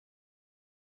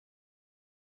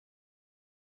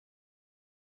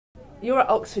You're at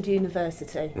Oxford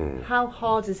University. How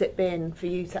hard has it been for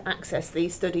you to access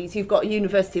these studies? You've got a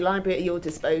university library at your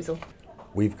disposal.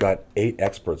 We've got 8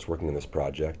 experts working on this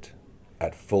project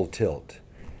at full tilt,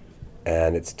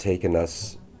 and it's taken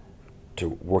us to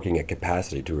working at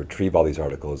capacity to retrieve all these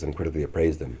articles and critically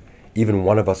appraise them. Even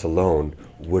one of us alone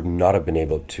would not have been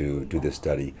able to do this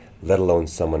study, let alone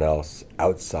someone else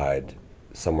outside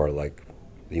somewhere like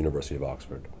the University of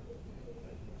Oxford.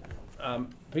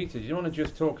 Peter, do you want to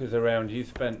just talk us around, you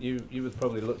have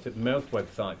probably looked at most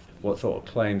websites, what sort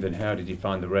of claims and how did you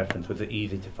find the reference? Was it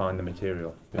easy to find the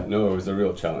material? Yeah, no, it was a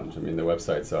real challenge. I mean, the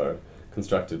websites are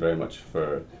constructed very much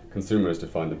for consumers to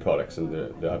find the products and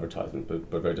the advertisement,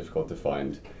 but very difficult to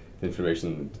find the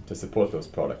information to support those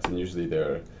products. And usually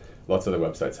lots of the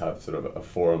websites have sort of a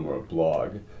forum or a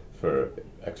blog for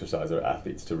exercise or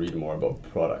athletes to read more about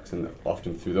products, and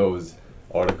often through those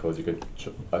articles you could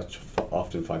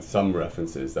often find some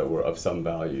references that were of some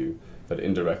value that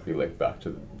indirectly linked back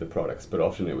to the products, but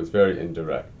often it was very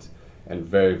indirect and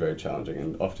very, very challenging,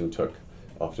 and often took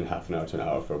half an hour to an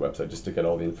hour for a website just to get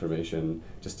all the information,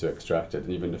 just to extract it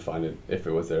and even to find it if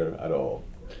it was there at all.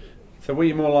 So were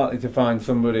you more likely to find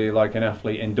somebody like an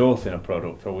athlete endorsing a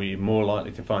product, or were you more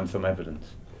likely to find some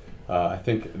evidence? I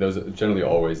think there was generally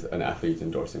always an athlete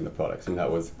endorsing the products, and that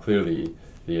was clearly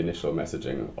the initial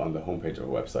messaging on the homepage of a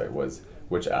website, was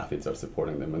which athletes are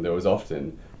supporting them. And there was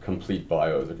often complete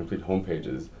bios or complete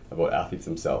homepages about athletes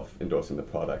themselves endorsing the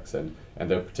products and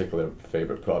their particular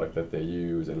favorite product that they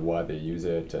use and why they use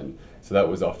it. And so that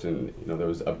was often, there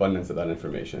was abundance of that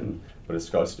information, but a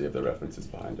scarcity of the references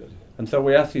behind it. And so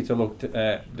we asked you to look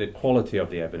at the quality of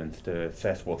the evidence to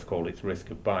assess what's called its risk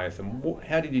of bias. And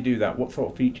how did you do that? What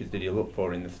sort of features did you look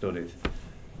for in the studies?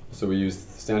 So we used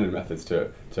standard methods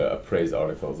to appraise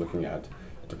articles, looking at,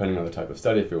 depending on the type of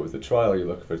study, if it was a trial, you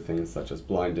look for things such as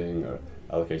blinding or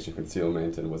allocation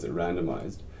concealment, and was it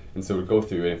randomized. And so we'd go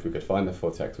through, and if we could find the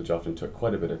full text, which often took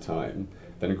quite a bit of time,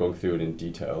 then going through it in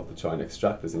detail to try and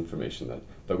extract this information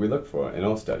that we look for in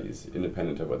all studies,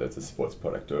 independent of whether it's a sports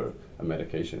product or a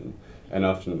medication. And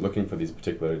often looking for these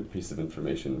particular pieces of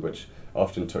information, which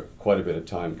often took quite a bit of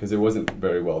time because it wasn't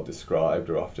very well described,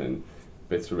 or often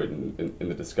bits were written in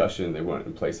the discussion, they weren't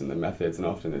in place in the methods, and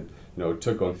often it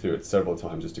took going through it several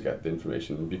times just to get the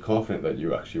information and be confident that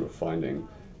you actually were finding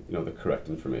the correct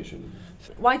information.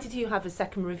 Why did you have a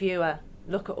second reviewer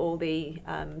look at all the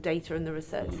data and the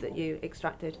research that you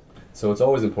extracted? So it's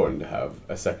always important to have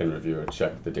a second reviewer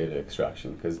check the data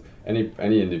extraction, because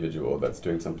any individual that's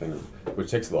doing something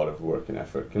which takes a lot of work and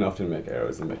effort can often make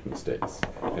errors and make mistakes.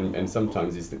 And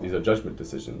sometimes these are judgment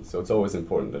decisions. So it's always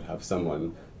important to have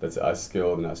someone that's as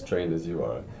skilled and as trained as you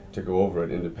are to go over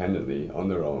it independently on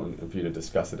their own, and for you to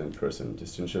discuss it in person,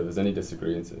 just to ensure there's any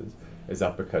disagreements. Is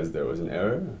that because there was an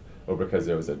error, or because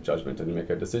there was a judgment, and make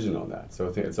a decision on that? So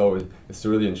I think it's to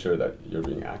really ensure that you're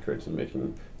being accurate and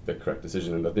making the correct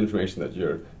decision, and that the information that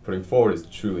you're putting forward is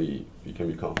truly, you can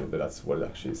be confident that that's what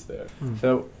actually is there.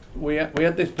 So we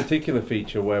had this particular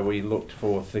feature where we looked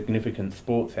for significant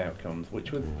sports outcomes,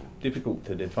 which was difficult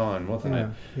to define, wasn't it?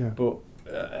 Yeah. But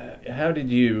how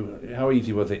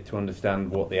easy was it to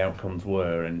understand what the outcomes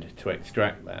were and to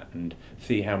extract that and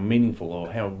see how meaningful or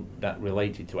how that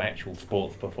related to actual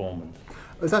sports performance?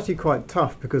 It was actually quite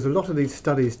tough, because a lot of these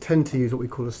studies tend to use what we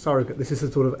call a surrogate. This is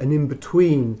a sort of an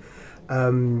in-between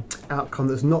outcome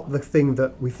that's not the thing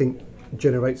that we think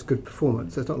generates good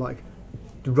performance. So it's not like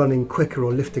running quicker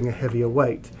or lifting a heavier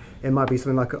weight. It might be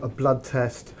something like a blood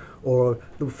test, or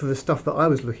for the stuff that I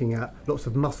was looking at, lots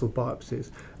of muscle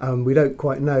biopsies. We don't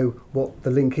quite know what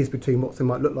the link is between what it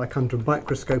might look like under a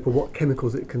microscope or what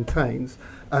chemicals it contains,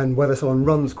 and whether someone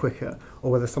runs quicker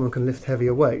or whether someone can lift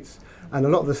heavier weights. And a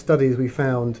lot of the studies we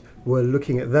found were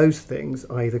looking at those things,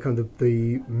 i.e.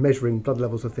 the measuring blood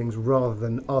levels of things, rather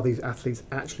than are these athletes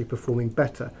actually performing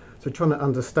better. So trying to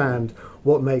understand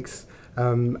what makes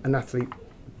an athlete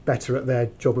better at their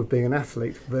job of being an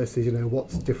athlete versus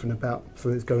what's different about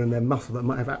something that's going in their muscle that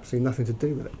might have absolutely nothing to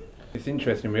do with it. It's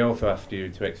interesting, we also asked you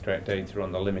to extract data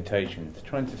on the limitations,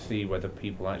 trying to see whether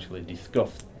people actually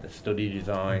discussed the study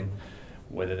design,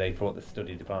 whether they thought the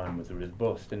study design was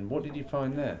robust, and what did you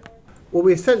find there? Well,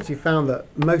 we essentially found that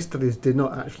most studies did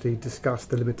not actually discuss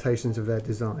the limitations of their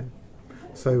design.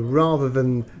 So rather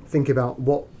than think about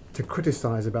what to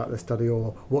criticise about the study,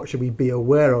 or what should we be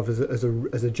aware of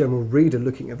as a general reader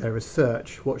looking at their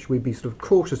research, what should we be sort of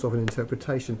cautious of in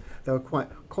interpretation, they were quite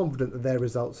confident that their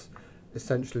results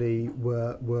essentially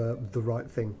were the right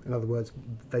thing. In other words,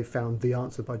 they found the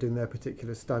answer by doing their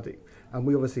particular study. And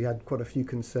we obviously had quite a few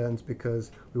concerns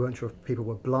because we weren't sure if people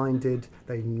were blinded,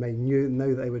 they may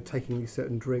know that they were taking these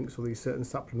certain drinks or these certain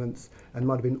supplements and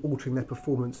might have been altering their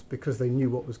performance because they knew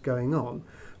what was going on,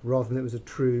 rather than it was a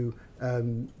true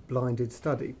blinded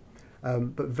study.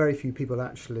 But very few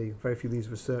of these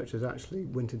researchers actually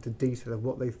went into detail of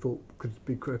what they thought could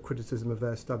be criticism of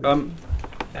their study.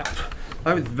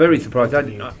 I was very surprised.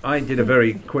 I did a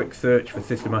very quick search for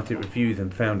systematic reviews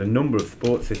and found a number of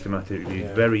sports systematic reviews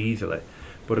very easily.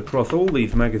 But across all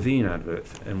these magazine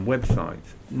adverts and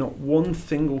websites, not one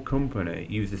single company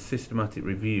used a systematic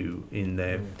review in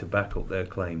there to back up their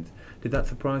claims. Did that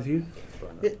surprise you?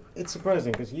 It's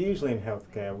surprising because usually in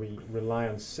healthcare we rely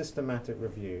on systematic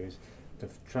reviews to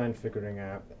try and figuring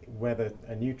out whether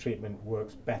a new treatment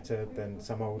works better than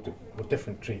some old or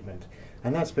different treatment.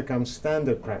 And that's become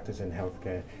standard practice in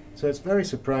healthcare. So it's very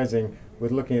surprising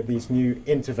with looking at these new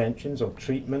interventions or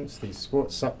treatments, these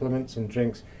sports supplements and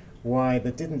drinks, why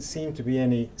there didn't seem to be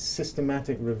any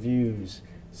systematic reviews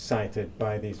cited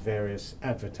by these various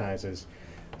advertisers.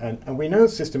 And we know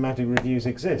systematic reviews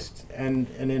exist, and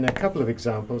in a couple of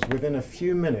examples, within a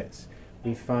few minutes,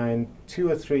 we find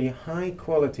 2 or 3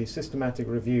 high-quality systematic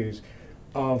reviews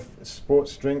of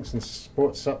sports drinks and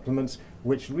sports supplements,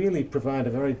 which really provide a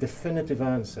very definitive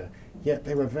answer. Yet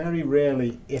they were very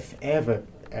rarely, if ever,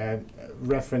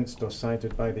 referenced or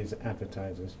cited by these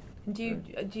advertisers. Do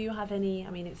you have any,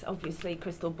 I mean, it's obviously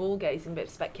crystal ball gazing, bit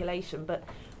of speculation, but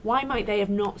why might they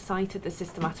have not cited the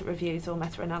systematic reviews or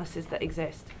meta-analysis that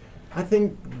exist? I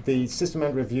think the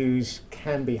systematic reviews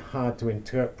can be hard to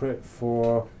interpret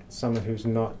for someone who's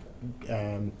not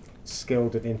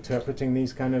skilled at interpreting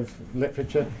these kind of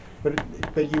literature,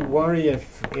 but you worry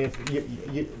if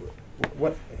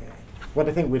what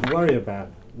I think we'd worry about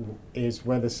is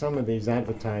whether some of these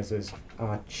advertisers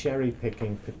are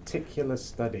cherry-picking particular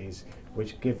studies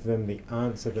which give them the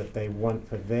answer that they want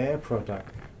for their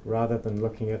product, rather than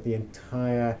looking at the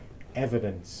entire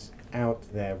evidence out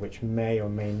there which may or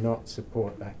may not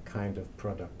support that kind of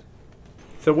product.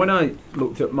 So when I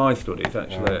looked at my studies,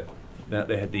 actually, that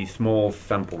they had these small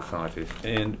sample sizes,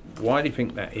 and why do you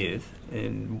think that is,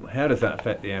 and how does that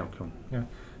affect the outcome? Yeah.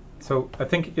 So I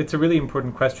think it's a really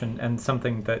important question, and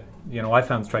something that I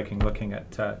found striking looking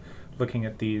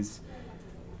at these.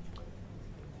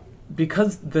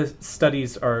 Because the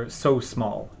studies are so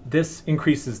small, this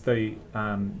increases the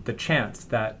chance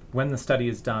that when the study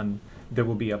is done, there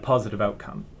will be a positive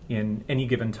outcome in any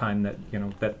given time that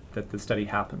that the study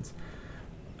happens.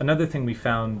 Another thing we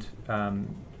found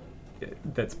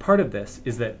that's part of this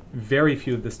is that very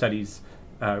few of the studies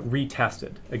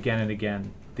retested again and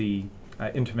again the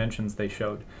interventions they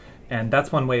showed, and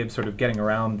that's one way of sort of getting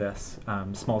around this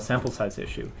small sample size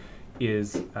issue.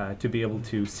 Is to be able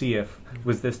to see if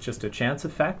was this just a chance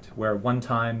effect where one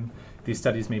time these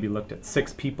studies maybe looked at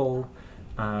 6 people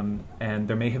and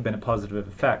there may have been a positive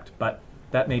effect, but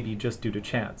that may be just due to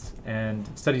chance. And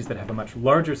studies that have a much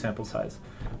larger sample size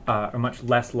are much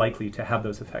less likely to have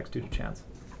those effects due to chance.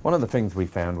 One of the things we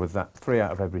found was that 3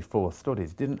 out of every 4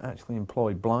 studies didn't actually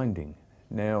employ blinding.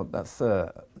 Now that's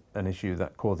an issue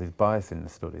that causes bias in the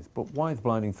studies, but why is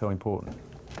blinding so important?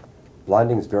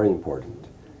 Blinding is very important.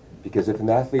 Because if an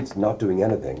athlete's not doing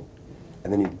anything,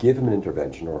 and then you give him an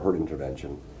intervention or a herd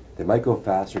intervention, they might go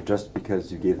faster just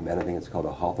because you gave them anything. It's called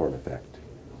a Hawthorne effect.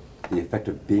 The effect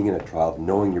of being in a trial, of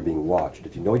knowing you're being watched.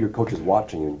 If you know your coach is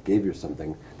watching you and gave you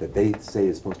something that they say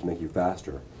is supposed to make you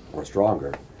faster or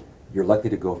stronger, you're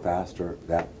likely to go faster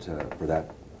for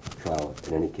that trial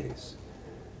in any case.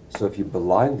 So if you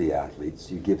blind the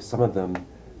athletes, you give some of them,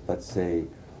 let's say,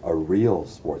 a real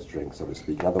sports drink, so to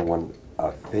speak, another one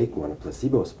a fake one, a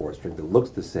placebo sports drink that looks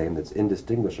the same, that's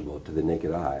indistinguishable to the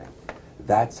naked eye.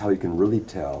 That's how you can really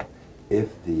tell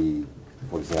if the,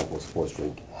 for example, sports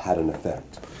drink had an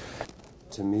effect.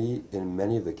 To me, in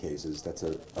many of the cases, that's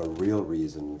a real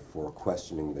reason for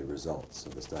questioning the results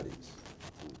of the studies.